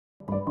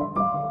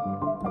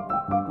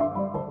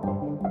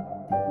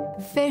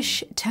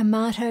Fish,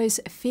 tomatoes,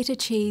 feta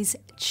cheese,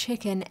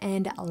 chicken,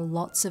 and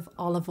lots of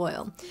olive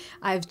oil.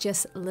 I've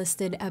just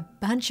listed a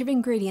bunch of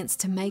ingredients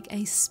to make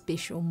a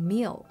special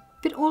meal.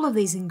 But all of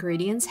these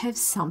ingredients have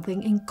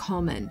something in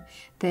common.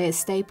 They're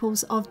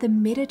staples of the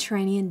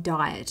Mediterranean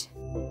diet.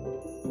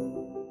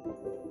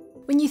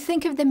 When you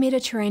think of the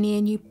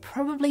Mediterranean, you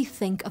probably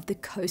think of the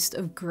coast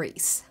of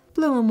Greece.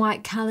 Blue and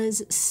white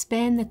colours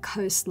span the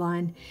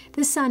coastline.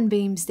 The sun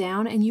beams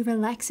down and you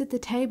relax at the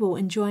table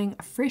enjoying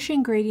fresh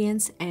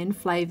ingredients and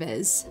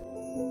flavours.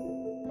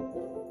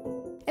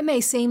 It may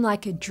seem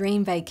like a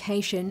dream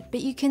vacation,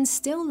 but you can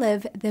still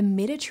live the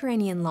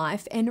Mediterranean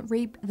life and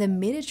reap the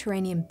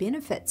Mediterranean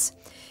benefits.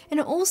 And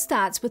it all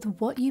starts with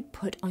what you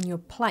put on your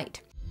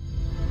plate.